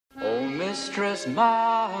mistress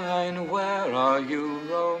mine, where are you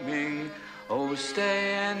roaming? Oh,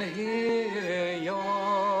 stay and hear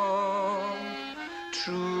your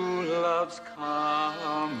true love's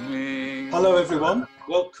coming. Hello everyone,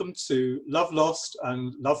 welcome to Love Lost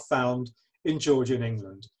and Love Found in Georgian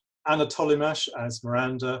England. Anna Tollemache as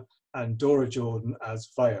Miranda and Dora Jordan as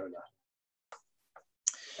Viola.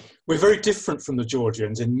 We're very different from the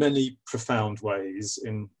Georgians in many profound ways,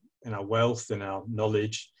 in our wealth, in our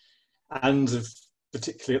knowledge, and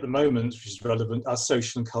particularly at the moment, which is relevant, our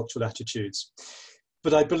social and cultural attitudes.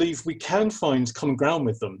 But I believe we can find common ground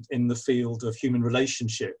with them in the field of human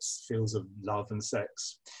relationships, fields of love and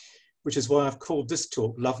sex, which is why I've called this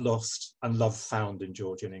talk Love Lost and Love Found in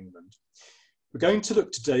Georgian England. We're going to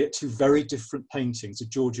look today at two very different paintings of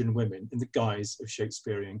Georgian women in the guise of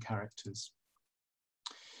Shakespearean characters.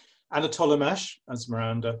 Anna Tollemache as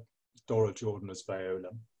Miranda, Dora Jordan as Viola.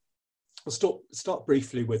 We'll start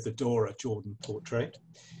briefly with the Dora Jordan portrait.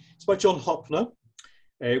 It's by John Hoppner.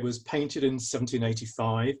 It was painted in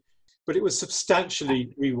 1785, but it was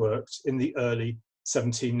substantially reworked in the early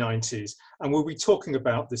 1790s, and we'll be talking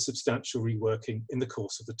about this substantial reworking in the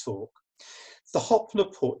course of the talk. The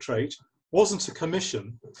Hoppner portrait wasn't a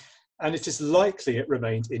commission, and it is likely it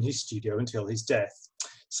remained in his studio until his death.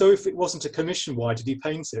 So if it wasn't a commission, why did he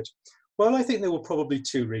paint it? Well, I think there were probably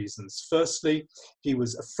two reasons. Firstly, he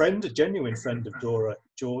was a friend, a genuine friend of Dora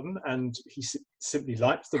Jordan, and he simply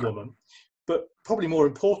liked the woman. But probably more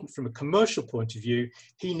important from a commercial point of view,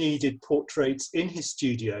 he needed portraits in his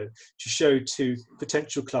studio to show to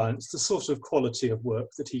potential clients the sort of quality of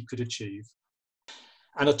work that he could achieve.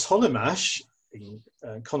 Anna Tollemache, in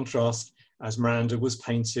contrast, as Miranda, was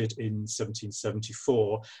painted in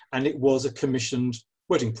 1774, and it was a commissioned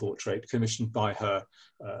wedding portrait commissioned by her,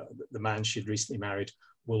 the man she'd recently married,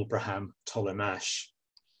 Wilbraham Tollemache.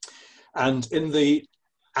 And in the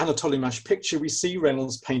Anna Tollemache picture, we see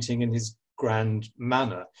Reynolds painting in his grand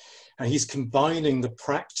manner, and he's combining the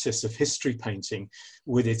practice of history painting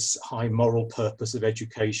with its high moral purpose of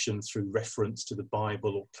education through reference to the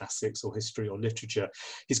Bible or classics or history or literature.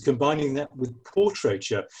 He's combining that with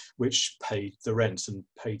portraiture, which paid the rent and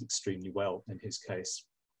paid extremely well in his case.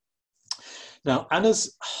 Now,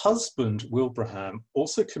 Anna's husband, Wilbraham,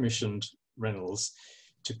 also commissioned Reynolds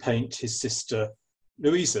to paint his sister,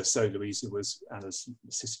 Louisa. So Louisa was Anna's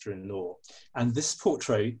sister-in-law. And this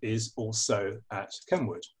portrait is also at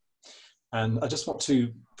Kenwood. And I just want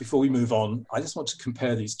to, before we move on, I just want to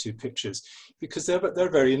compare these two pictures because they're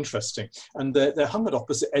very interesting. And they're hung at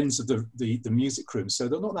opposite ends of the music room, so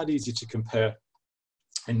they're not that easy to compare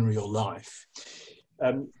in real life.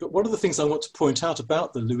 But one of the things I want to point out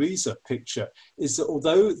about the Louisa picture is that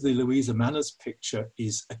although the Louisa Manners picture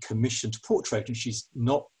is a commissioned portrait and she's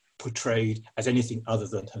not portrayed as anything other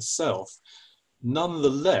than herself,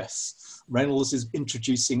 nonetheless, Reynolds is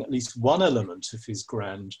introducing at least one element of his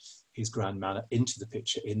grand manner into the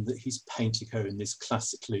picture, in that he's painting her in this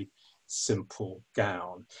classically simple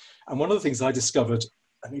gown. And one of the things I discovered,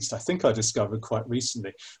 at least I think I discovered quite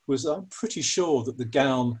recently, was I'm pretty sure that the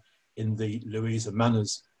gown in the Louisa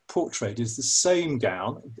Manners portrait is the same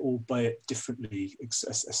gown, albeit differently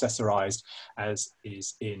accessorized, as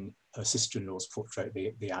is in her sister-in-law's portrait,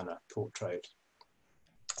 the Anna portrait.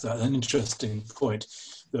 So an interesting point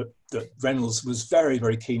that Reynolds was very,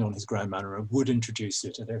 very keen on his grand manner and would introduce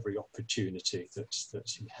it at every opportunity that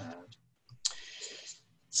he had.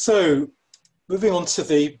 So moving on to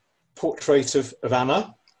the portrait of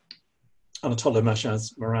Anna Tollemache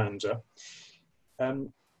as Miranda.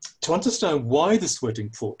 To understand why this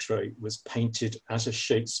wedding portrait was painted as a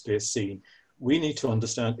Shakespeare scene, we need to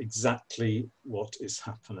understand exactly what is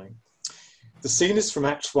happening. The scene is from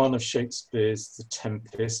Act 1 of Shakespeare's The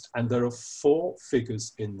Tempest, and there are 4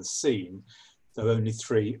 figures in the scene, though only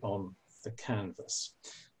 3 on the canvas.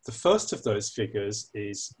 The first of those figures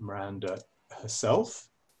is Miranda herself.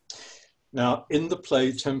 Now, in the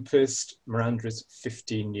play Tempest, Miranda is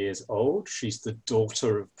 15 years old. She's the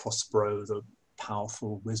daughter of Prospero, the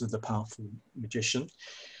powerful wizard, the powerful magician.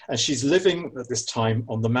 And she's living at this time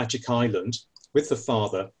on the Magic Island with her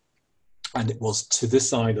father. And it was to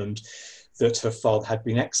this island that her father had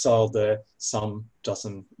been exiled there some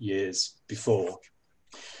dozen years before.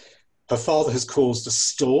 Her father has caused a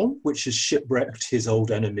storm, which has shipwrecked his old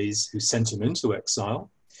enemies who sent him into exile.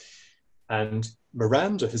 And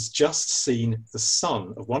Miranda has just seen the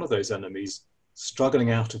son of one of those enemies struggling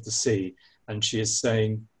out of the sea. And she is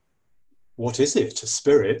saying, "What is it? A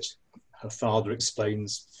spirit?" Her father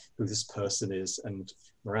explains who this person is, and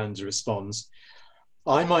Miranda responds,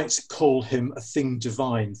 "I might call him a thing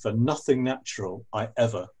divine, for nothing natural I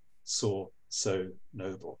ever saw so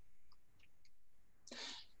noble."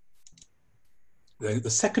 The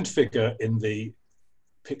second figure in the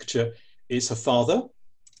picture is her father,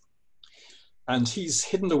 and he's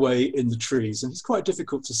hidden away in the trees, and he's quite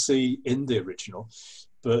difficult to see in the original,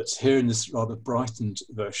 but here in this rather brightened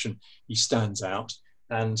version, he stands out,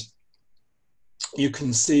 and you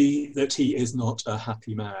can see that he is not a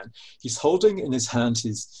happy man. He's holding in his hand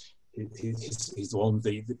the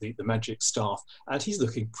magic staff, and he's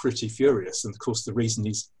looking pretty furious. And of course, the reason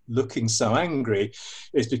he's looking so angry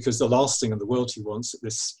is because the last thing in the world he wants at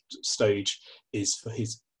this stage is for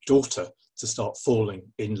his daughter to start falling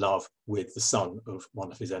in love with the son of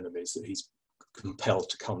one of his enemies that he's compelled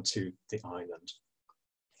to come to the island.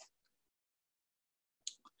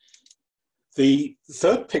 The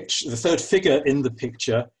third figure in the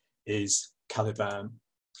picture is Caliban,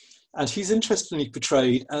 and he's interestingly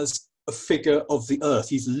portrayed as a figure of the earth.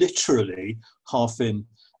 He's literally half in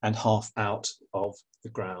and half out of the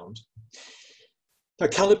ground. Now,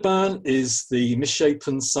 Caliban is the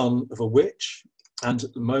misshapen son of a witch, and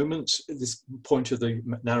at the moment, at this point of the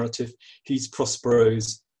narrative, he's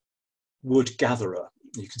Prospero's wood gatherer.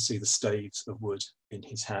 You can see the staves of wood in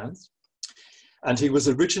his hands. And he was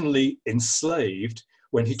originally enslaved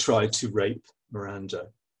when he tried to rape Miranda.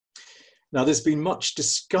 Now, there's been much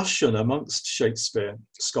discussion amongst Shakespeare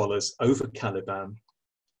scholars over Caliban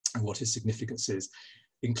and what his significance is,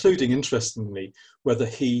 including, interestingly, whether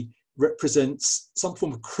he represents some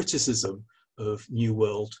form of criticism of New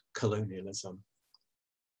World colonialism.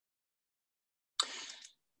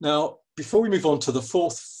 Now, before we move on to the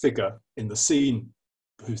fourth figure in the scene,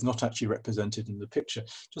 who's not actually represented in the picture,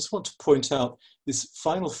 just want to point out this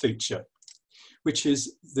final feature, which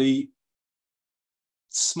is the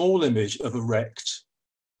small image of a wrecked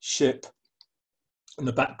ship in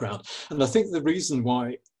the background. And I think the reason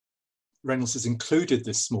why Reynolds has included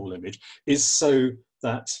this small image is so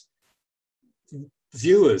that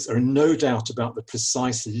viewers are in no doubt about the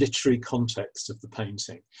precise literary context of the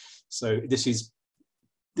painting. So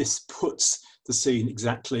this puts the scene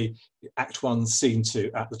exactly, Act 1, Scene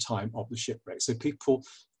 2, at the time of the shipwreck. So people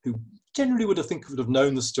who generally would have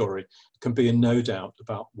known the story can be in no doubt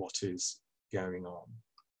about what is going on.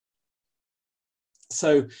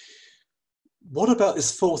 So what about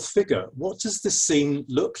this fourth figure? What does this scene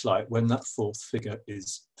look like when that fourth figure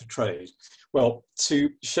is portrayed? Well, to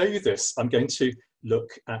show you this, I'm going to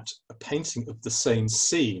look at a painting of the same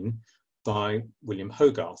scene by William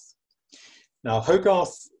Hogarth. Now,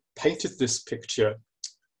 Hogarth painted this picture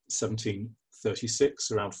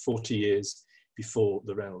 1736, around 40 years before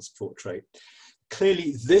the Reynolds portrait.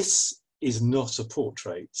 Clearly, this is not a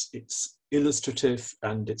portrait. It's illustrative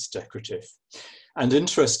and it's decorative. And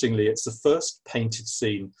interestingly, it's the first painted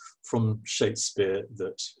scene from Shakespeare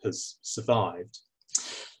that has survived.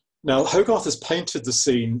 Now, Hogarth has painted the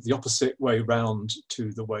scene the opposite way round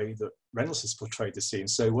to the way that Reynolds has portrayed the scene.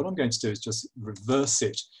 So what I'm going to do is just reverse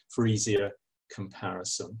it for easier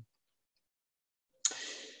comparison.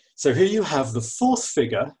 So here you have the fourth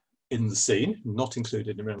figure in the scene, not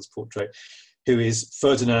included in Reynolds' portrait, who is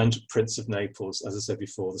Ferdinand, Prince of Naples, as I said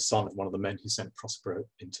before, the son of one of the men who sent Prospero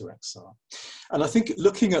into exile. And I think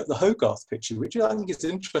looking at the Hogarth picture, which I think is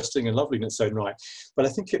interesting and lovely in its own right, but I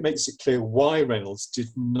think it makes it clear why Reynolds did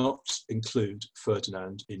not include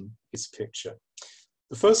Ferdinand in his picture.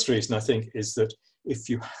 The first reason, I think, is that if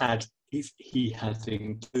he had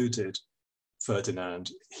included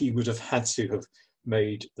Ferdinand, he would have had to have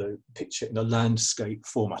made the picture in a landscape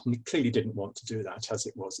format, and he clearly didn't want to do that, as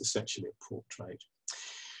it was essentially a portrait.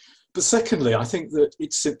 But secondly, I think that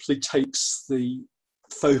it simply takes the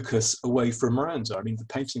focus away from Miranda. I mean, the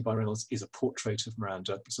painting by Reynolds is a portrait of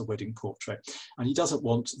Miranda, it's a wedding portrait, and he doesn't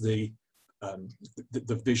want the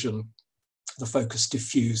vision, the focus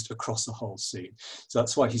diffused across the whole scene. So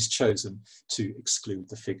that's why he's chosen to exclude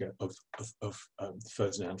the figure of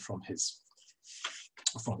Ferdinand from his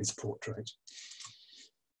portrait.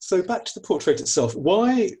 So back to the portrait itself.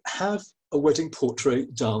 Why have a wedding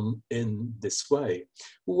portrait done in this way?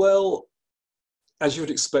 Well, as you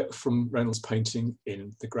would expect from Reynolds' painting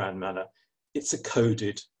in the grand manner, it's a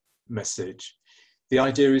coded message. The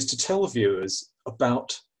idea is to tell viewers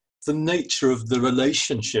about the nature of the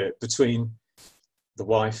relationship between the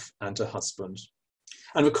wife and her husband.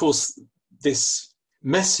 And of course, this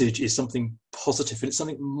message is something positive and it's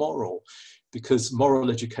something moral, because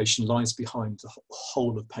moral education lies behind the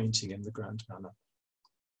whole of painting in the grand manner.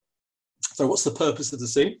 So what's the purpose of the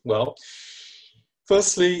scene? Well,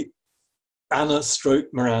 firstly, Anna stroke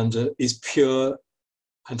Miranda is pure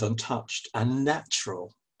and untouched and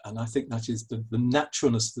natural. And I think that is the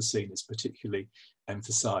naturalness of the scene is particularly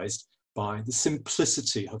emphasised by the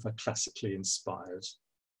simplicity of her classically inspired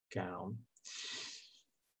gown.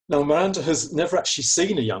 Now, Miranda has never actually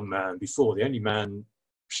seen a young man before. The only man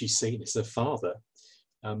she's seen is her father.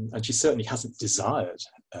 And she certainly hasn't desired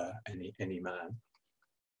any man.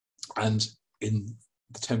 And in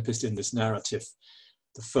The Tempest, in this narrative,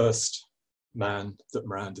 the first man that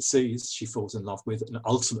Miranda sees, she falls in love with, and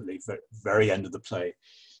ultimately, very end of the play,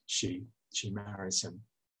 she marries him.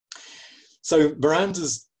 So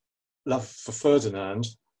Miranda's love for Ferdinand,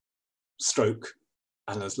 stroke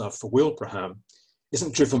Anna's love for Wilbraham,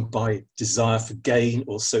 isn't driven by desire for gain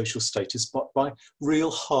or social status, but by real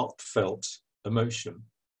heartfelt emotion.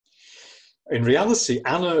 In reality,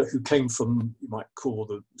 Anna, who came from, you might call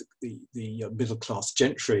the middle-class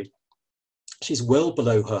gentry, she's well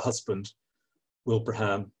below her husband,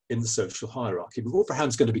 Wilbraham, in the social hierarchy. But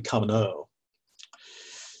Wilbraham's going to become an earl.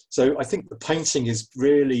 So I think the painting is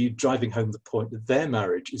really driving home the point that their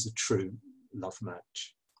marriage is a true love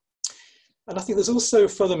match. And I think there's also a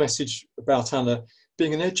further message about Anna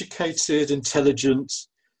being an educated, intelligent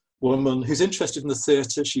woman who's interested in the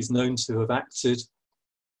theatre. She's known to have acted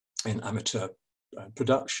in amateur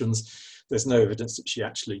productions. There's no evidence that she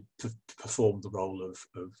actually performed the role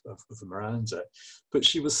of Miranda, but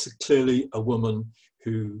she was clearly a woman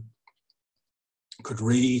who could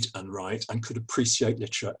read and write and could appreciate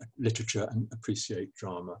literature and appreciate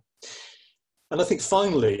drama. And I think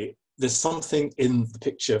finally, there's something in the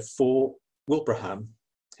picture for Wilbraham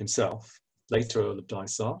himself, later Earl of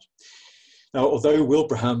Dysart. Now, although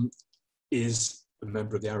Wilbraham is a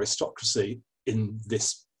member of the aristocracy, in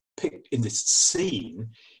this scene,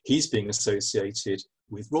 he's being associated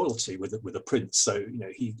with royalty, with a prince. So, you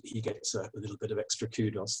know, he gets a little bit of extra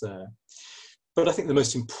kudos there. But I think the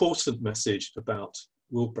most important message about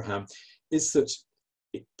Wilbraham is that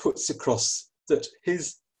it puts across that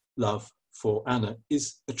his love for Anna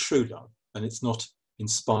is a true love, and it's not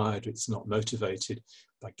inspired, it's not motivated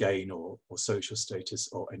by gain or social status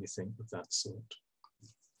or anything of that sort.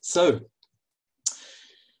 So,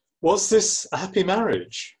 was this a happy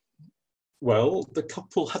marriage? Well, the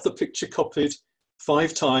couple had the picture copied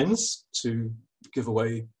 5 times to give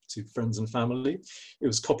away to friends and family. It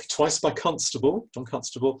was copied twice by John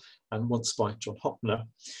Constable, and once by John Hoppner.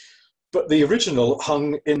 But the original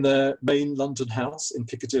hung in their main London house in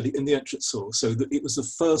Piccadilly in the entrance hall, so that it was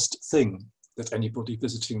the first thing that anybody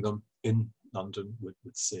visiting them in London would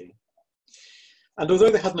see. And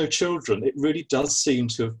although they had no children, it really does seem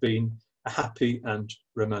to have been a happy and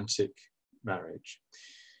romantic marriage.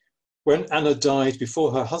 When Anna died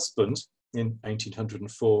before her husband in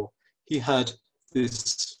 1804, he had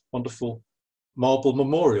this wonderful marble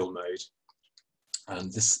memorial made.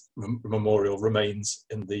 And this memorial remains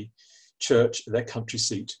in the church, their country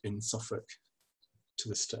seat in Suffolk to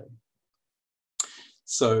this day.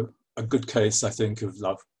 So a good case, I think, of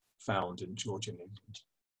love found in Georgian England.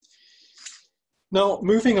 Now,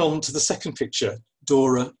 moving on to the second picture,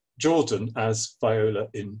 Dora Jordan as Viola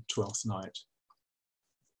in Twelfth Night.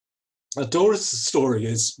 Dora's story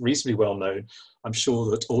is reasonably well known. I'm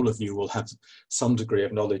sure that all of you will have some degree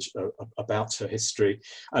of knowledge about her history,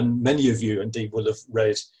 and many of you indeed will have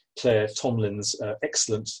read Claire Tomlin's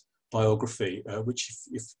excellent biography, which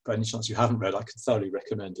if by any chance you haven't read, I can thoroughly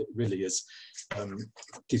recommend it. It really is,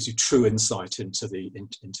 gives you true insight into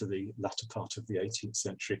the latter part of the 18th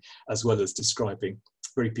century, as well as describing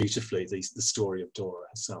very beautifully the story of Dora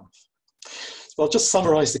herself. So I'll just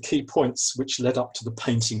summarise the key points which led up to the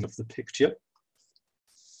painting of the picture.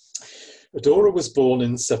 Dora was born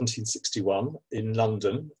in 1761 in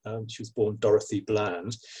London. She was born Dorothy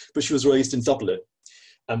Bland, but she was raised in Dublin,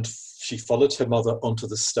 and she followed her mother onto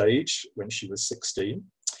the stage when she was 16.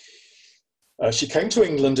 She came to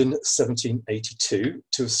England in 1782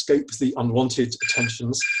 to escape the unwanted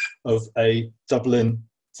attentions of a Dublin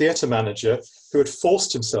theatre manager who had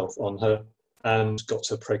forced himself on her and got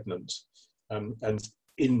her pregnant. And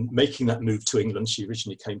in making that move to England, she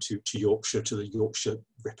originally came to Yorkshire, to the Yorkshire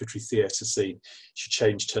repertory theatre scene. She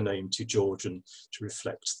changed her name to Georgian to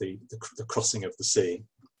reflect the crossing of the sea.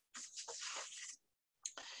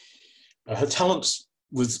 Her talent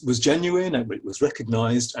was genuine and it was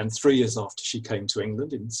recognised, and 3 years after she came to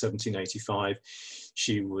England in 1785,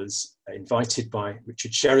 she was invited by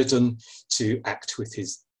Richard Sheridan to act with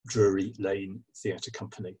his Drury Lane Theatre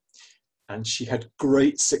Company. And she had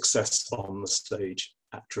great success on the stage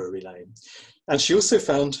at Drury Lane. And she also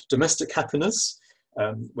found domestic happiness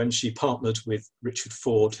when she partnered with Richard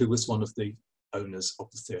Ford, who was one of the owners of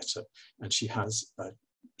the theatre. And she had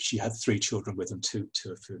 3 children with him, 2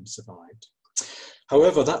 of whom survived.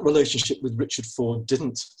 However, that relationship with Richard Ford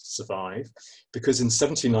didn't survive, because in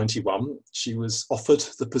 1791, she was offered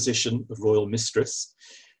the position of royal mistress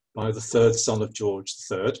by the 3rd son of George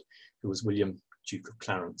III, who was William Duke of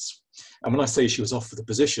Clarence. And when I say she was offered the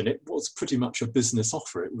position, it was pretty much a business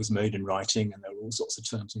offer. It was made in writing and there were all sorts of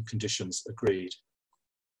terms and conditions agreed.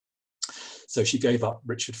 So she gave up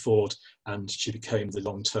Richard Ford and she became the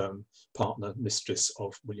long-term partner, mistress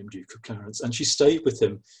of William, Duke of Clarence. And she stayed with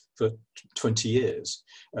him for 20 years.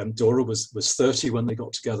 Dora was 30 when they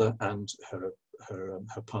got together, and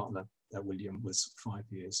her partner, William, was 5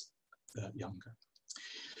 years younger.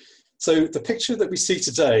 So the picture that we see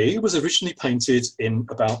today was originally painted in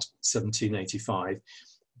about 1785,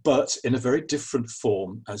 but in a very different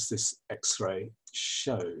form, as this X-ray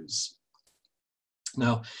shows.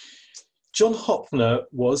 Now, John Hoppner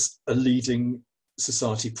was a leading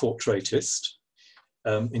society portraitist.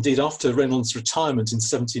 Indeed, after Reynolds' retirement in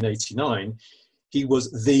 1789, he was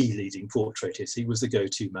the leading portraitist. He was the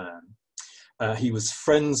go-to man. He was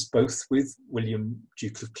friends both with William,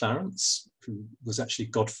 Duke of Clarence, who was actually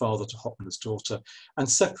godfather to Hoppner's daughter, and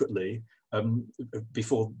separately,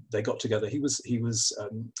 before they got together, he was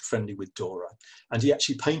friendly with Dora, and he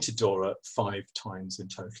actually painted Dora 5 times in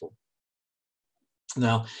total.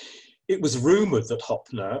 Now, it was rumoured that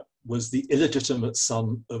Hoppner was the illegitimate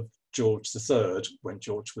son of George III when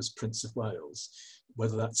George was Prince of Wales.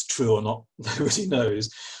 Whether that's true or not, nobody knows.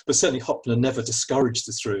 But certainly Hoppner never discouraged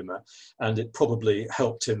this rumour, and it probably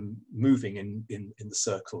helped him moving in the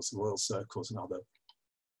circles, the royal circles and other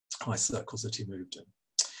high circles that he moved in.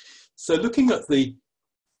 So looking at the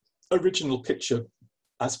original picture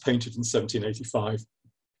as painted in 1785,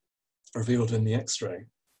 revealed in the X-ray,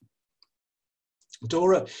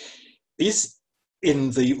 Dora is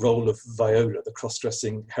in the role of Viola, the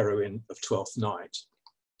cross-dressing heroine of Twelfth Night,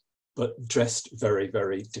 but dressed very,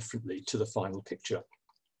 very differently to the final picture.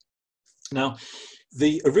 Now,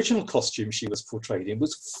 the original costume she was portrayed in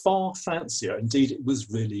was far fancier. Indeed, it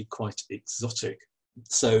was really quite exotic.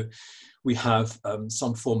 So we have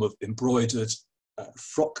some form of embroidered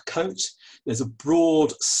frock coat. There's a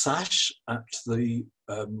broad sash at the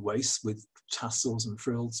waist with tassels and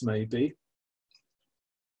frills, maybe.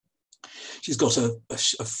 She's got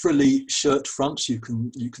a frilly shirt front, you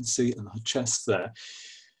can see it in her chest there.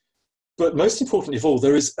 But most importantly of all,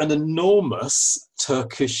 there is an enormous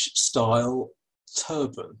Turkish style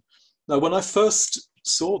turban. Now, when I first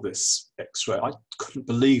saw this X-ray, I couldn't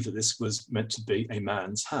believe that this was meant to be a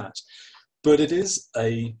man's hat, but it is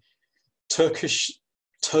a Turkish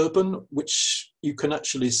turban, which you can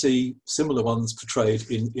actually see similar ones portrayed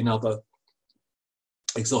in other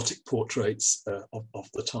exotic portraits of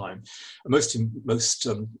the time. Most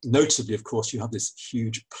notably, of course, you have this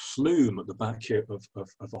huge plume at the back here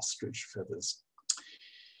of ostrich feathers.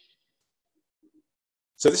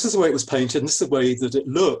 So this is the way it was painted, and this is the way that it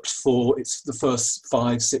looked for the first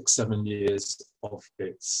 5, 6, 7 years of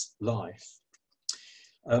its life.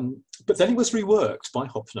 But then it was reworked by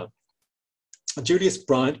Hoppner. And Julius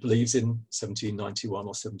Bryant believes in 1791 or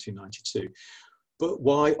 1792. But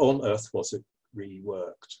why on earth was it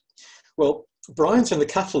reworked? Well, Bryant in the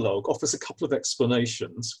catalogue offers a couple of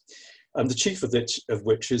explanations, and the chief of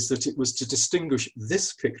which is that it was to distinguish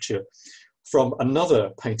this picture from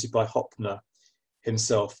another painted by Hoppner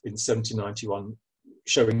himself in 1791,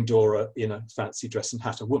 showing Dora in a fancy dress and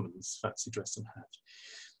hat, a woman's fancy dress and hat.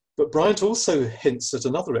 But Bryant also hints at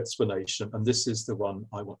another explanation, and this is the one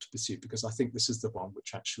I want to pursue because I think this is the one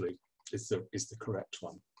which actually is the correct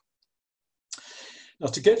one. Now,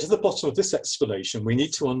 to get to the bottom of this explanation, we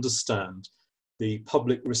need to understand the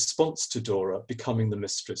public response to Dora becoming the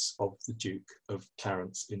mistress of the Duke of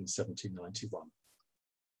Clarence in 1791.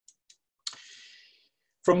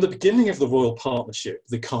 From the beginning of the royal partnership,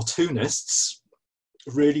 the cartoonists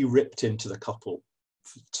really ripped into the couple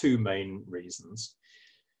for 2 main reasons.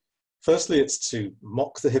 Firstly, it's to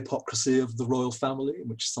mock the hypocrisy of the royal family,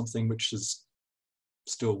 which is something which is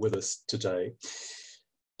still with us today.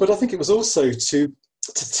 But I think it was also to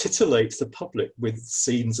titillate the public with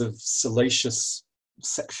scenes of salacious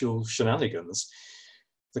sexual shenanigans.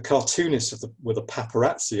 The cartoonists were the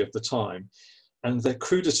paparazzi of the time, and their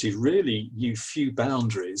crudity really knew few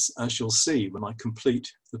boundaries, as you'll see when I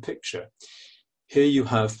complete the picture. Here you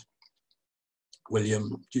have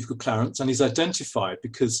William, Duke of Clarence, and he's identified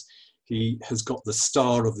because he has got the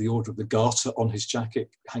star of the Order of the Garter on his jacket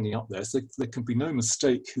hanging up there, so there can be no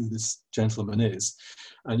mistake who this gentleman is.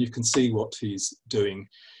 And you can see what he's doing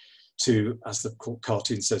to, as the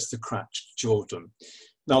cartoon says, to crash Jordan.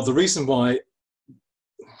 Now, the reason why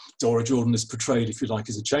Dora Jordan is portrayed, if you like,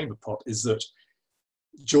 as a chamber pot is that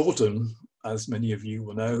Jordan, as many of you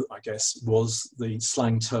will know, I guess, was the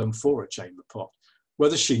slang term for a chamber pot.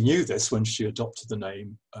 Whether she knew this when she adopted the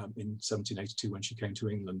name in 1782 when she came to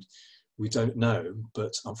England, we don't know,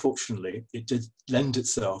 but unfortunately it did lend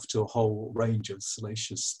itself to a whole range of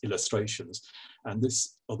salacious illustrations. And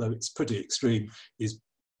this, although it's pretty extreme, is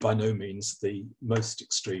by no means the most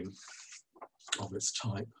extreme of its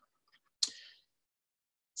type.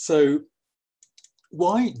 So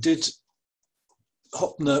why did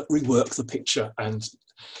Hoppner rework the picture and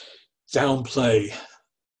downplay,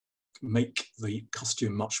 make the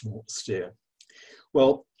costume much more austere?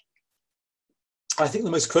 Well, I think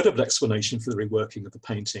the most credible explanation for the reworking of the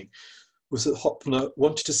painting was that Hoppner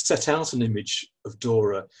wanted to set out an image of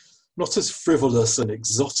Dora, not as frivolous and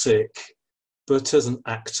exotic, but as an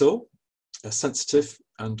actor, sensitive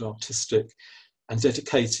and artistic, and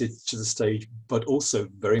dedicated to the stage, but also,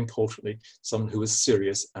 very importantly, someone who was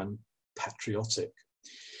serious and patriotic.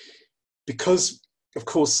 Because, of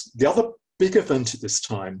course, the other big event at this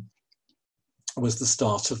time was the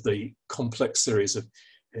start of the complex series of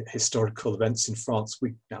historical events in France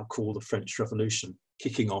we now call the French Revolution,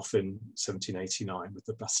 kicking off in 1789 with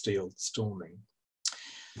the Bastille storming.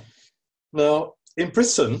 Now, in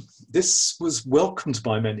Britain, this was welcomed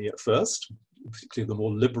by many at first, particularly the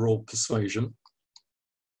more liberal persuasion,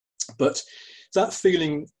 but that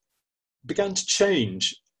feeling began to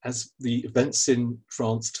change as the events in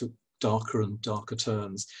France took darker and darker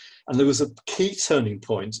turns. And there was a key turning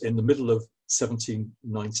point in the middle of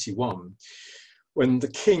 1791 when the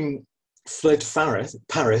king fled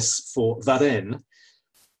Paris for Varennes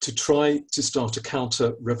to try to start a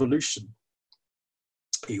counter-revolution.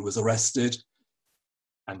 He was arrested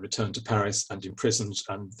and returned to Paris and imprisoned,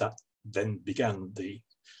 and that then began the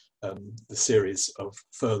series of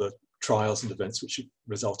further trials and events which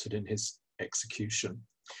resulted in his execution.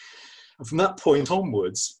 And from that point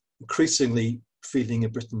onwards, increasingly feeling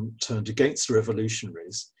in Britain turned against the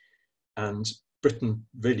revolutionaries, and Britain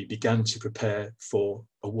really began to prepare for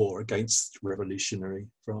a war against revolutionary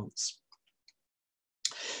France.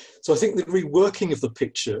 So I think the reworking of the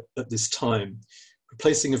picture at this time,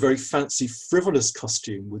 replacing a very fancy, frivolous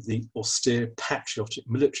costume with the austere, patriotic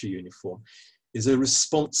military uniform, is a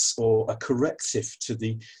response or a corrective to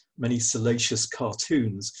the many salacious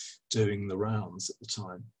cartoons doing the rounds at the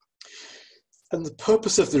time. And the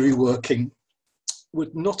purpose of the reworking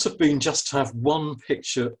would not have been just to have one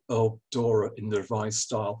picture of Dora in the revised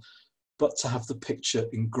style, but to have the picture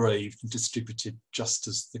engraved and distributed just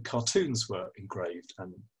as the cartoons were engraved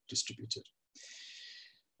and distributed.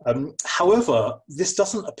 However, this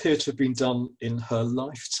doesn't appear to have been done in her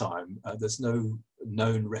lifetime. There's no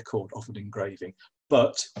known record of an engraving,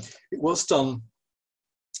 but it was done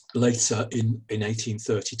later in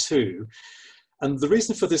 1832. And the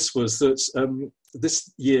reason for this was that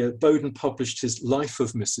this year Bowden published his Life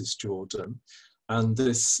of Mrs. Jordan, and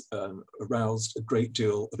this aroused a great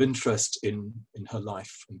deal of interest in her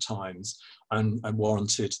life and times, and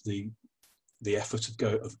warranted the effort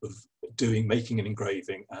of making an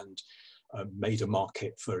engraving, and made a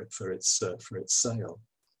market for its sale.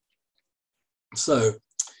 So,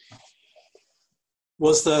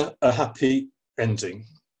 was there a happy ending?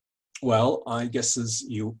 Well, I guess, as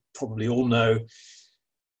you probably all know,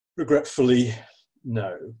 regretfully,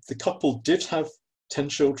 no. The couple did have 10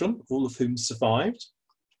 children, all of whom survived.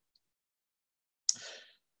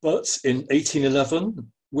 But in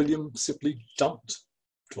 1811, William simply dumped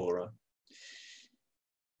Dora.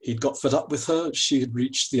 He'd got fed up with her. She had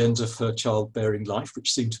reached the end of her childbearing life,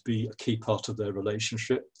 which seemed to be a key part of their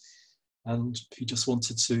relationship. And he just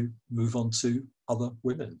wanted to move on to other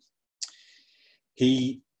women.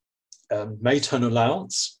 He made her an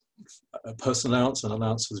allowance, a personal allowance, an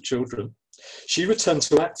allowance for the children. She returned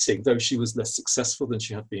to acting, though she was less successful than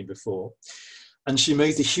she had been before. And she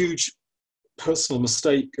made the huge personal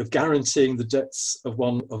mistake of guaranteeing the debts of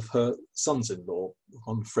one of her sons-in-law,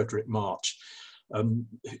 one Frederick March.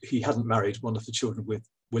 He hadn't married one of the children with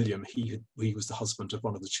William. He was the husband of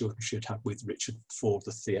one of the children she had had with Richard Ford,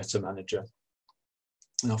 the theatre manager.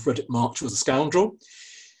 Now, Frederick March was a scoundrel.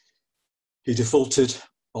 He defaulted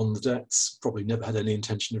on the debts, probably never had any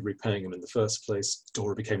intention of repaying them in the first place.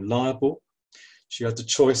 Dora became liable. She had the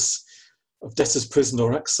choice of debtor's prison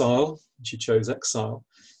or exile. She chose exile.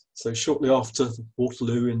 So shortly after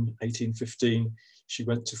Waterloo in 1815, she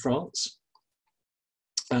went to France,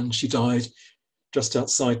 and she died just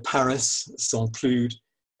outside Paris, Saint-Cloud,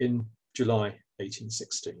 in July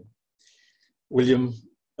 1816. William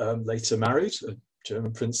later married a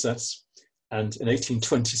German princess, and in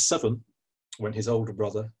 1827, when his older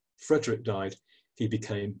brother Frederick died, he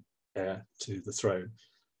became heir to the throne.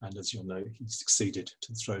 And as you'll know, he succeeded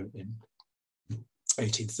to the throne in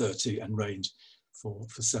 1830 and reigned for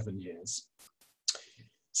 7 years.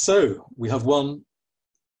 So we have one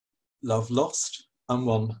love lost and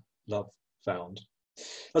one love found.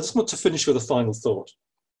 I just want to finish with a final thought.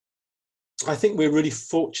 I think we're really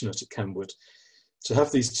fortunate at Kenwood to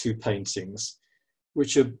have these two paintings,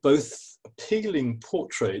 which are both appealing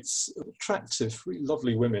portraits of attractive, really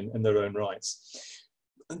lovely women in their own rights,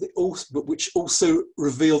 and but which also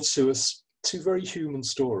reveal to us two very human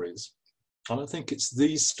stories. And I think it's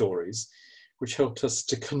these stories which helped us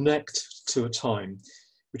to connect to a time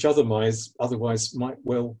which otherwise might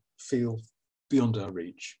well feel beyond our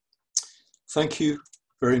reach. Thank you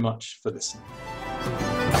very much for listening.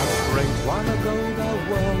 A great while ago the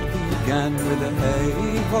world began with a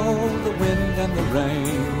hey-ho, the wind and the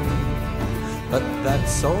rain. But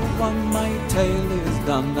that's all one, my tale is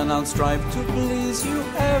done, and I'll strive to please you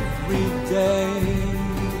every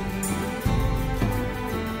day.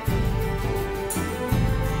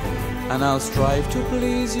 And I'll strive to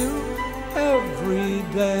please you every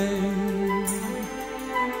day.